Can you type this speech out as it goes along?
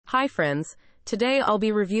Hi friends, today I'll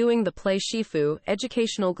be reviewing the PlayShifu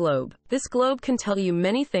Educational Globe. This globe can tell you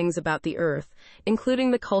many things about the Earth,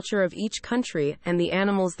 including the culture of each country and the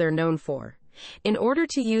animals they're known for. In order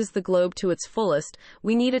to use the globe to its fullest,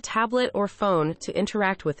 we need a tablet or phone to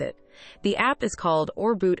interact with it. The app is called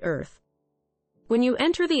Orbit Earth. When you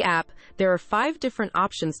enter the app, there are 5 different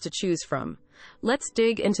options to choose from. Let's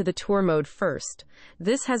dig into the tour mode first.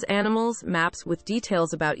 This has animals, maps with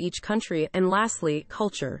details about each country, and lastly,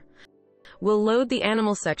 culture. We'll load the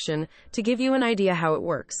animal section to give you an idea how it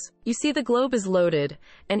works. You see the globe is loaded,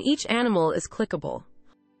 and each animal is clickable.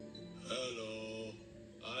 Hello,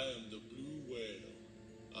 I am the blue whale.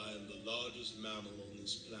 I am the largest mammal on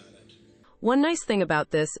this planet. One nice thing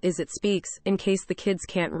about this is it speaks in case the kids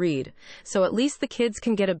can't read, so at least the kids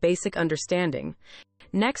can get a basic understanding.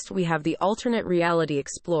 Next, we have the alternate reality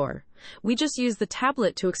Explore. We just use the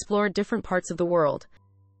tablet to explore different parts of the world.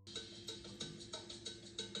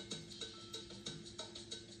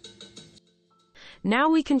 Now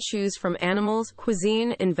we can choose from animals,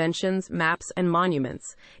 cuisine, inventions, maps, and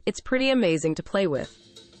monuments. It's pretty amazing to play with.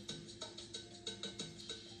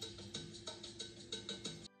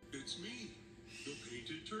 It's me, the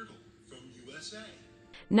painted turtle from USA.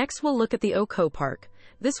 Next, we'll look at the Oko Park.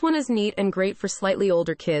 This one is neat and great for slightly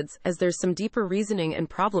older kids, as there's some deeper reasoning and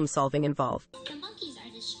problem solving involved. The monkeys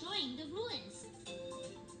are destroying the ruins.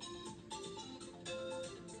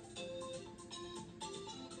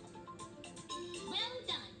 Well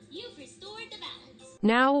done. You've restored the balance.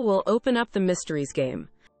 Now we'll open up the Mysteries game.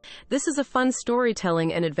 This is a fun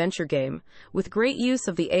storytelling and adventure game, with great use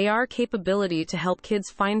of the AR capability to help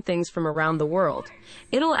kids find things from around the world.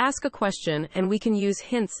 It'll ask a question, and we can use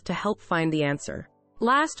hints to help find the answer.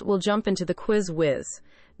 Last, we'll jump into the Quiz Whiz.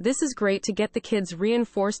 This is great to get the kids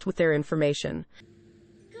reinforced with their information.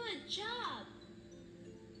 Good job.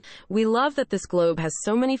 We love that this globe has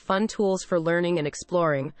so many fun tools for learning and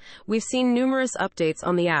exploring. We've seen numerous updates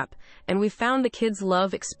on the app, and we've found the kids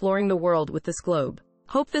love exploring the world with this globe.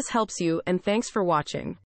 Hope this helps you, and thanks for watching.